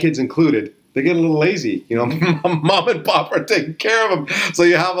 my kids included, they get a little lazy. Mom and pop are taking care of them. So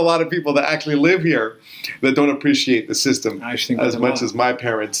you have a lot of people that actually live here that don't appreciate the system as much as my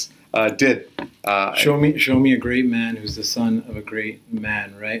parents did. Show me a great man who's the son of a great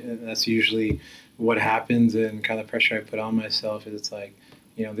man, right? And that's usually what happens, and kind of the pressure I put on myself is it's like,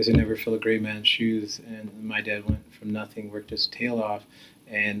 this would never fill a great man's shoes. And my dad went from nothing, worked his tail off.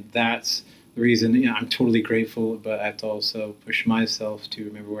 And that's the reason, I'm totally grateful, but I have to also push myself to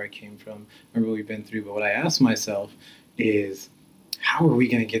remember where I came from, remember what we've been through. But what I ask myself is, how are we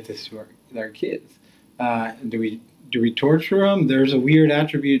going to get this to our kids? Do we torture them? There's a weird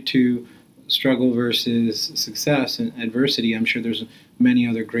attribute to struggle versus success and adversity. I'm sure there's many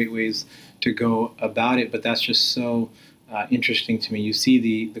other great ways to go about it, but that's just so interesting to me. You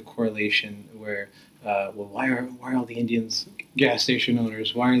see the correlation where, why are all the Indians gas station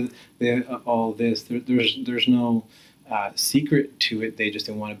owners? Why are they all this? There's no secret to it. They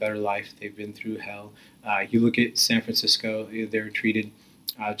want a better life. They've been through hell. You look at San Francisco; they're treated.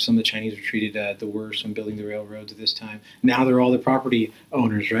 Some of the Chinese were treated the worst when building the railroads at this time. Now they're all the property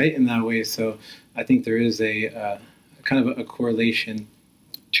owners, right? In that way, so I think there is a kind of a correlation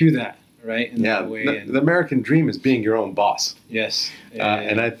to that. Right? In that way. The American dream is being your own boss. Yes.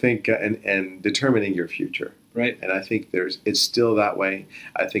 And I think, and determining your future. Right. And I think it's still that way.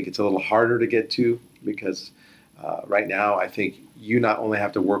 I think it's a little harder to get to because right now I think you not only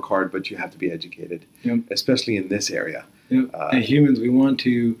have to work hard, but you have to be educated, especially in this area. And humans, we want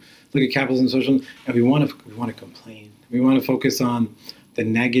to look at capitalism and socialism, and we want to complain. We want to focus on the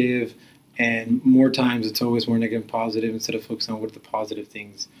negative, and more times it's always more negative and positive instead of focusing on what are the positive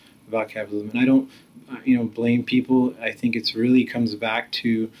things about capitalism. And I don't, blame people. I think it's really comes back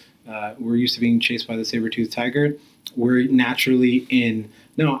to we're used to being chased by the saber-toothed tiger. We're naturally in.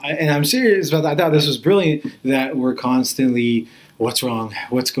 And I'm serious about that. I thought this was brilliant that we're constantly, what's wrong?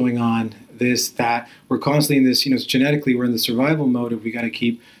 What's going on? This, that. We're constantly in this, genetically we're in the survival mode of we got to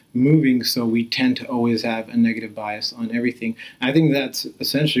keep moving, so we tend to always have a negative bias on everything. I think that's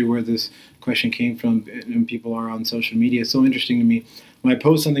essentially where this question came from, and people are on social media. It's so interesting to me. When I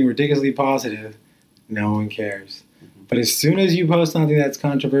post something ridiculously positive, no one cares. But as soon as you post something that's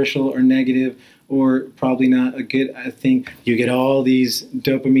controversial or negative or probably not a good thing, you get all these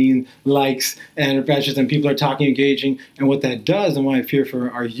dopamine likes and impressions, and people are talking, engaging. And what that does, and why I fear for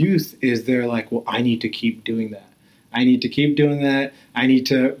our youth, is they're like, well, I need to keep doing that. I need to keep doing that. I need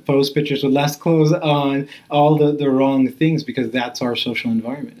to post pictures with less clothes on, all the wrong things, because that's our social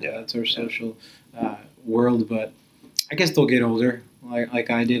environment. Yeah. That's our social world. But I guess they'll get older, like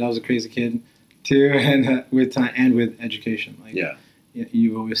I did. I was a crazy kid too, and with time and with education.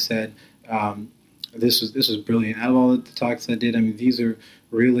 You've always said, this was brilliant. Out of all the talks I did, these are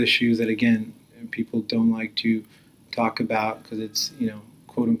real issues that, again, people don't like to talk about because it's,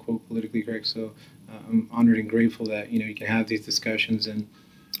 quote unquote politically correct. So I'm honored and grateful that, you can have these discussions. And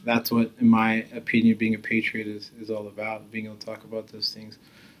that's what, in my opinion, being a patriot is all about, being able to talk about those things.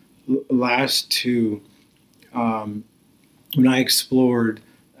 Last two, when I explored,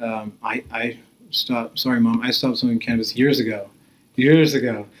 I stopped, sorry, Mom, I stopped smoking cannabis years ago.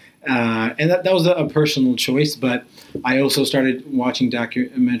 And that was a personal choice, but I also started watching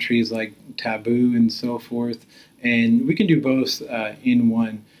documentaries like Taboo and so forth, and we can do both in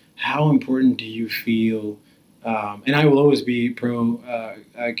one. How important do you feel? And I will always be pro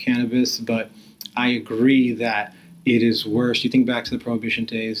cannabis, but I agree that it is worse. You think back to the Prohibition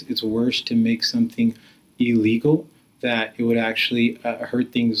days, it's worse to make something illegal, that it would actually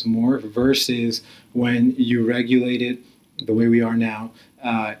hurt things more, versus when you regulate it the way we are now,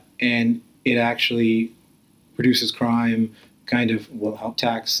 and it actually produces crime, kind of will help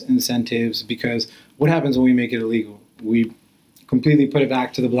tax incentives, because what happens when we make it illegal? We completely put it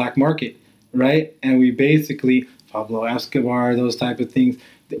back to the black market, right? And we basically, Pablo Escobar, those type of things.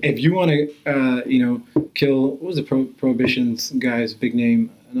 If you want to, kill, what was the Prohibition's guy's big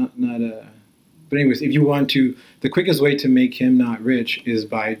name? But anyways, if you want to, the quickest way to make him not rich is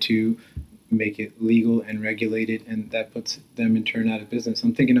to make it legal and regulated, and that puts them in turn out of business.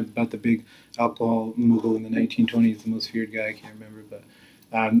 I'm thinking about the big alcohol mogul in the 1920s, the most feared guy, I can't remember, but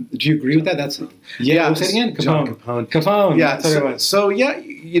do you agree with that? That's say it again. Capone. Yeah.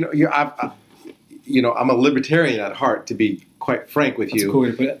 I'm a libertarian at heart, to be quite frank with you. That's cool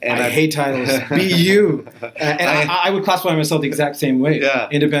way to put it. And I hate titles. Be you. And I would classify myself the exact same way. Yeah.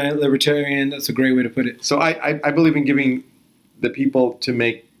 Independent, libertarian. That's a great way to put it. So I believe in giving the people to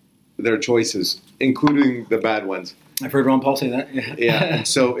make their choices, including the bad ones. I've heard Ron Paul say that. Yeah. And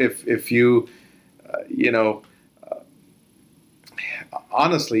so if you,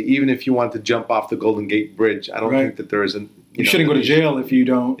 honestly, even if you want to jump off the Golden Gate Bridge, I don't think that there is you shouldn't go to jail if you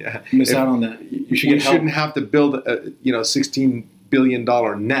don't miss out on that. You shouldn't have to build a $16 billion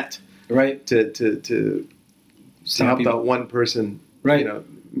net, right, to help out one person, right,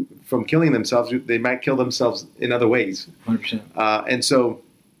 from killing themselves. They might kill themselves in other ways. 100%. And so,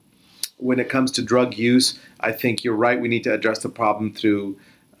 when it comes to drug use, I think you're right. We need to address the problem through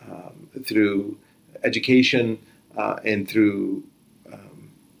education and through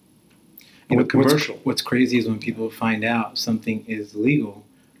commercial. What's crazy is when people find out something is legal,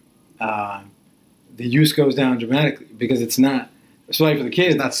 the use goes down dramatically, because it's not, especially for the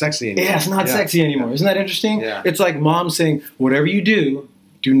kids. It's not sexy anymore. Yeah, it's not sexy anymore. Isn't that interesting? Yeah. It's like mom saying, whatever you do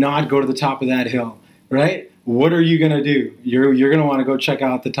not go to the top of that hill, right? What are you going to do? You're going to want to go check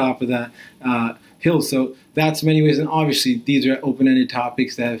out the top of that hill. So that's many ways. And obviously, these are open-ended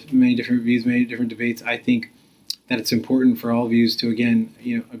topics that have many different views, many different debates. I think that it's important for all views to, again,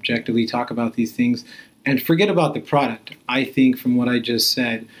 objectively talk about these things and forget about the product. I think from what I just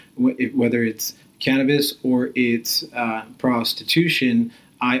said, whether it's cannabis or it's prostitution,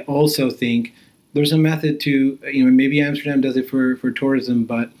 I also think there's a method to, maybe Amsterdam does it for tourism,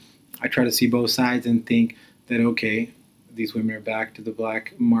 but I try to see both sides and think that, okay, these women are back to the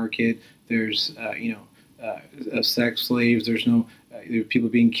black market. There's, sex slaves. There's no there are people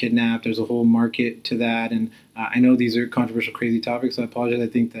being kidnapped. There's a whole market to that. And I know these are controversial, crazy topics, so I apologize. I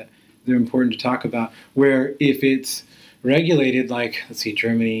think that they're important to talk about. Where if it's regulated, like, let's see,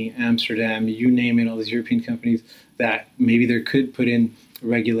 Germany, Amsterdam, you name it, all these European companies, that maybe there could put in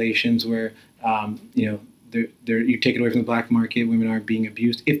regulations where, you take it away from the black market, women aren't being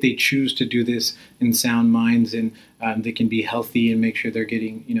abused. If they choose to do this in sound minds, and they can be healthy and make sure they're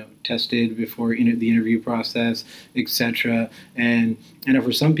getting, tested before the interview process, etc. And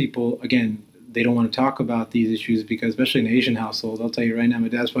for some people, again, they don't want to talk about these issues because, especially in an Asian household, I'll tell you right now, my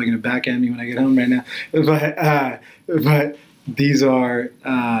dad's probably going to backhand me when I get home right now. But these are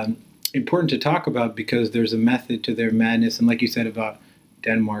important to talk about because there's a method to their madness. And like you said about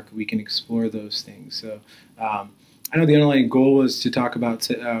Denmark, we can explore those things. So I know the underlying goal was to talk about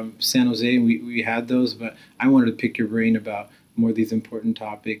San Jose, and we had those, but I wanted to pick your brain about more of these important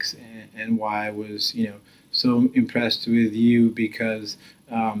topics and why I was, so impressed with you, because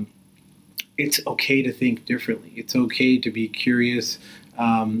it's okay to think differently. It's okay to be curious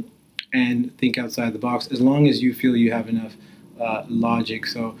and think outside the box, as long as you feel you have enough logic.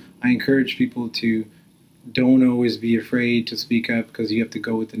 So I encourage people to don't always be afraid to speak up, because you have to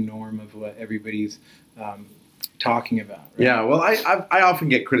go with the norm of what everybody's talking about. Right? Yeah, well, I often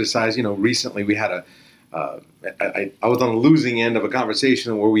get criticized. Recently we had I was on the losing end of a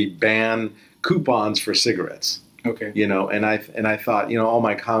conversation where we ban coupons for cigarettes. Okay. And I thought, all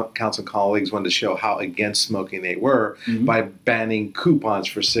my council colleagues wanted to show how against smoking they were by banning coupons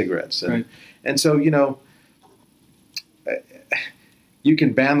for cigarettes. And so, you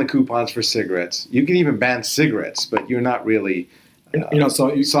can ban the coupons for cigarettes. You can even ban cigarettes, but you're not really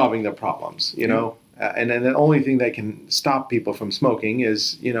solving the problems. And then the only thing that can stop people from smoking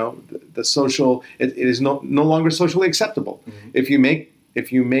is the social. It is no longer socially acceptable. Mm-hmm.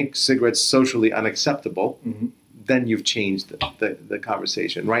 If you make cigarettes socially unacceptable, Mm-hmm. then you've changed the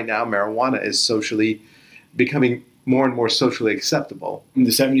conversation. Right now, marijuana is socially becoming more and more socially acceptable. In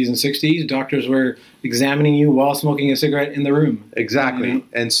the 70s and 60s, doctors were examining you while smoking a cigarette in the room. Exactly.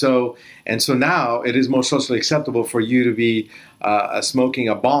 And so now it is more socially acceptable for you to be smoking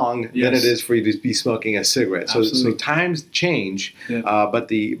a bong than it is for you to be smoking a cigarette. So times change, but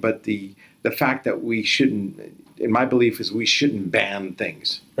the fact that we shouldn't, in my belief, is we shouldn't ban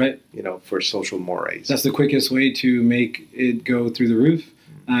things, right? For social mores. That's the quickest way to make it go through the roof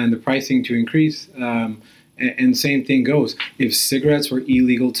and the pricing to increase. And same thing goes. If cigarettes were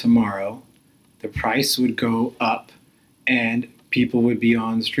illegal tomorrow, the price would go up and people would be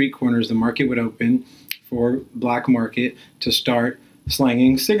on street corners. The market would open for black market to start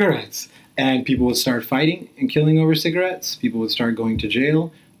slanging cigarettes. And people would start fighting and killing over cigarettes. People would start going to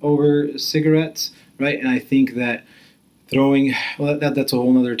jail over cigarettes, right? And I think that that's a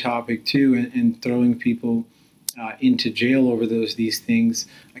whole other topic too, and throwing people into jail over these things.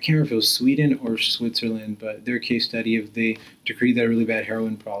 I can't remember if it was Sweden or Switzerland, but their case study of they decreed that really bad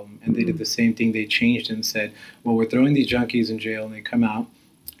heroin problem, and they did the same thing. They changed and said, well, we're throwing these junkies in jail, and they come out,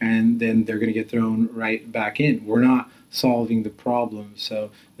 and then they're going to get thrown right back in. We're not solving the problem.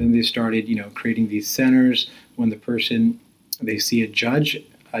 So then they started, creating these centers when they see a judge,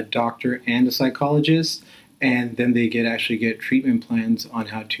 a doctor, and a psychologist. And then they actually get treatment plans on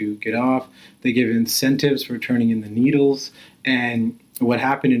how to get off. They give incentives for turning in the needles. And what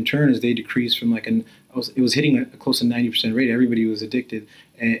happened in turn is they decreased from it was hitting a close to 90% rate. Everybody was addicted.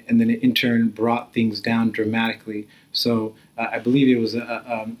 And then it in turn brought things down dramatically. So I believe it was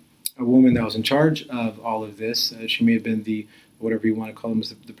a woman that was in charge of all of this. She may have been whatever you want to call him,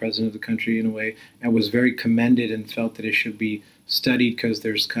 the president of the country in a way, and was very commended and felt that it should be studied because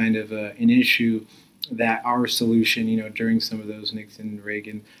there's kind of an issue that our solution, during some of those Nixon,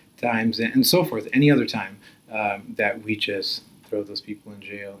 Reagan times, and so forth, any other time, that we just throw those people in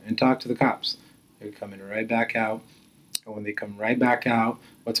jail and talk to the cops. They're coming right back out. And when they come right back out,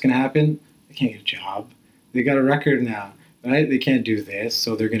 what's going to happen? They can't get a job. They got a record now, right? They can't do this,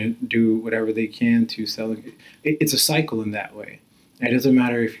 so they're going to do whatever they can to sell it. It's a cycle in that way. It doesn't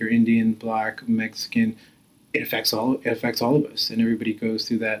matter if you're Indian, Black, Mexican. It affects all of us, and everybody goes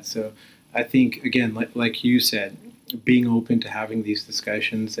through that. So I think, again, like you said, being open to having these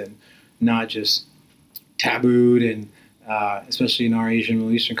discussions and not just tabooed, and especially in our Asian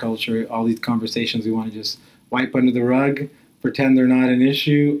Middle Eastern culture, all these conversations we want to just wipe under the rug, pretend they're not an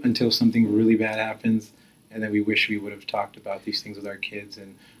issue until something really bad happens, and then we wish we would have talked about these things with our kids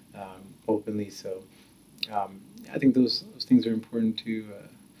and openly. So I think those things are important to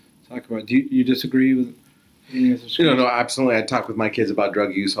talk about. Do you disagree with? No, absolutely. I talk with my kids about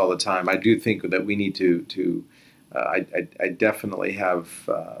drug use all the time. I do think that we need to I definitely have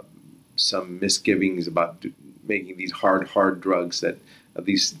some misgivings about making these hard drugs that, at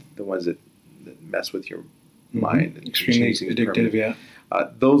least the ones that mess with your mind. And extremely addictive, yeah.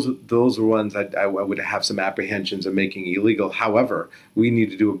 Those are ones I would have some apprehensions of making illegal. However, we need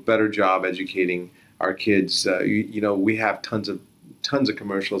to do a better job educating our kids. We have tons of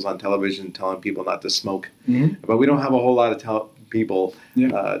commercials on television telling people not to smoke, but we don't have a whole lot of people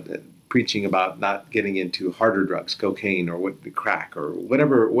preaching about not getting into harder drugs, cocaine or crack or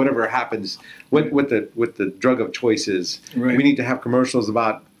whatever happens. What the drug of choice is. Right. We need to have commercials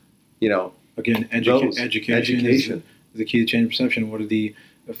about again education is the key to change perception. What are the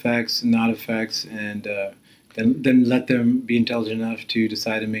effects, not effects, and then let them be intelligent enough to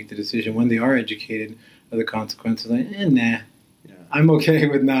decide and make the decision when they are educated of the consequences. Nah. I'm okay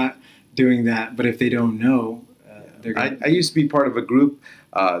with not doing that, but if they don't know, they're going to... I used to be part of a group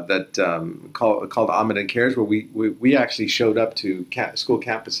that called Ahmed and Cares, where we actually showed up to school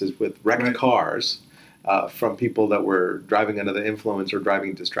campuses with wrecked cars from people that were driving under the influence or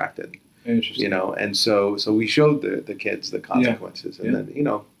driving distracted. Interesting. And so we showed the kids the consequences, and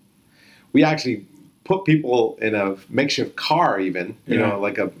then we actually put people in a makeshift car, even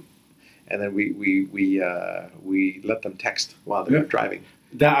and then we let them text while they were driving.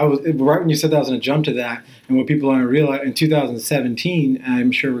 That right when you said that, I was going to jump to that. And what people aren't realize in 2017,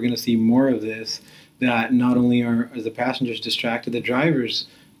 I'm sure we're going to see more of this. That not only are the passengers distracted, the drivers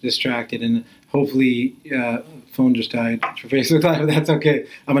distracted, and hopefully, phone just died for Facebook Live, but that's okay.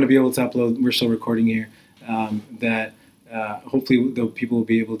 I'm going to be able to upload. We're still recording here. That hopefully people will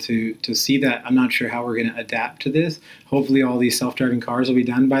be able to see that. I'm not sure how we're going to adapt to this. Hopefully all these self-driving cars will be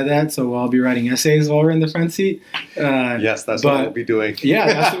done by that, so I'll be writing essays while we're in the front seat. Yes, that's what we'll be doing. Yeah,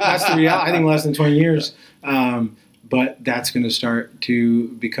 that's the reality. I think less than 20 years. But that's going to start to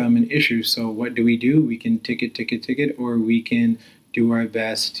become an issue. So what do? We can ticket, or we can do our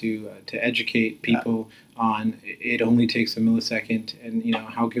best to educate people on it only takes a millisecond. And, you know,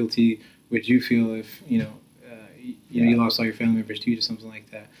 how guilty would you feel if, you lost all your family members due to something like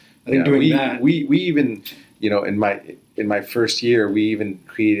that? I think doing that. We even, you know, in my first year, we even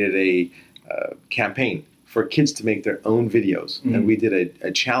created a campaign for kids to make their own videos. And we did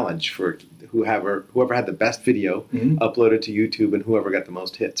a challenge for whoever had the best video uploaded to YouTube and whoever got the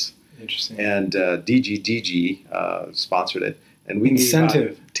most hits. Interesting. And DGDG sponsored it. And we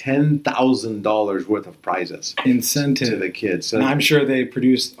Incentive. gave $10,000 worth of prizes. Incentive. To the kids. So and I'm sure they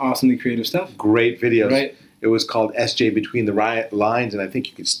produced awesomely creative stuff. Great videos. Right. It was called SJ Between the Lines, and I think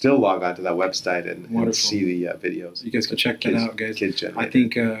you can still log on to that website and see the videos. You guys can check that out, guys. I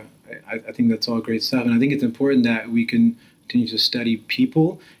think I think that's all great stuff, and I think it's important that we continue to study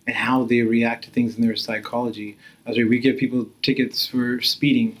people and how they react to things in their psychology. As we give people tickets for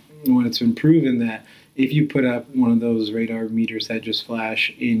speeding, when it's been proven that if you put up one of those radar meters that just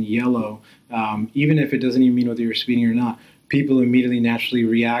flash in yellow, even if it doesn't even mean whether you're speeding or not, people immediately naturally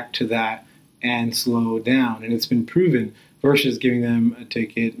react to that and slow down. And it's been proven versus giving them a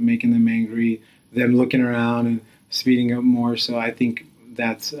ticket, making them angry, them looking around and speeding up more. So I think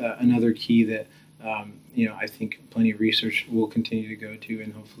that's another key that, I think plenty of research will continue to go to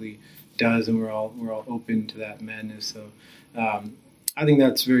and hopefully does. And we're all open to that madness. So I think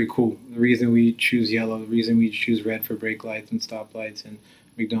that's very cool. The reason we choose yellow, the reason we choose red for brake lights and stop lights and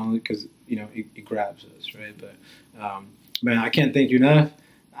McDonald's, because, it grabs us, right? But, man, I can't thank you enough.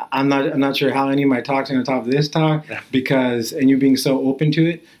 I'm not sure how any of my talks are on top of this talk and you being so open to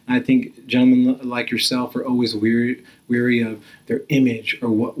it. And I think gentlemen like yourself are always weary of their image or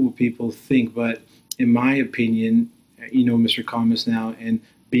what will people think. But in my opinion, Mr. Camus now, and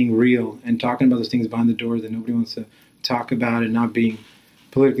being real and talking about those things behind the door that nobody wants to talk about and not being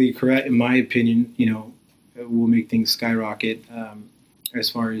politically correct, in my opinion, will make things skyrocket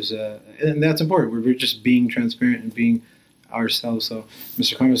as far as, and that's important. We're just being transparent and being ourselves. So,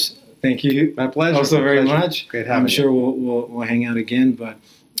 Mr. Camus, thank you. My pleasure. Also very much. Great having you. I'm sure we'll hang out again. But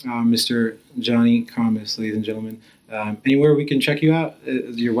Mr. Johnny Camus, ladies and gentlemen, anywhere we can check you out,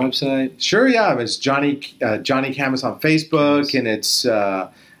 your website. Sure, yeah. It's Johnny Camus on Facebook, and it's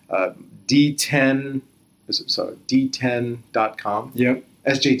D10. So D10.com. Yep.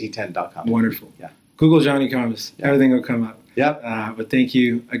 SJD10.com. Wonderful. Yeah. Google Johnny Camus. Everything will come up. Yep. But thank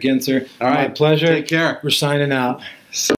you again, sir. All right. My pleasure. Take care. We're signing out.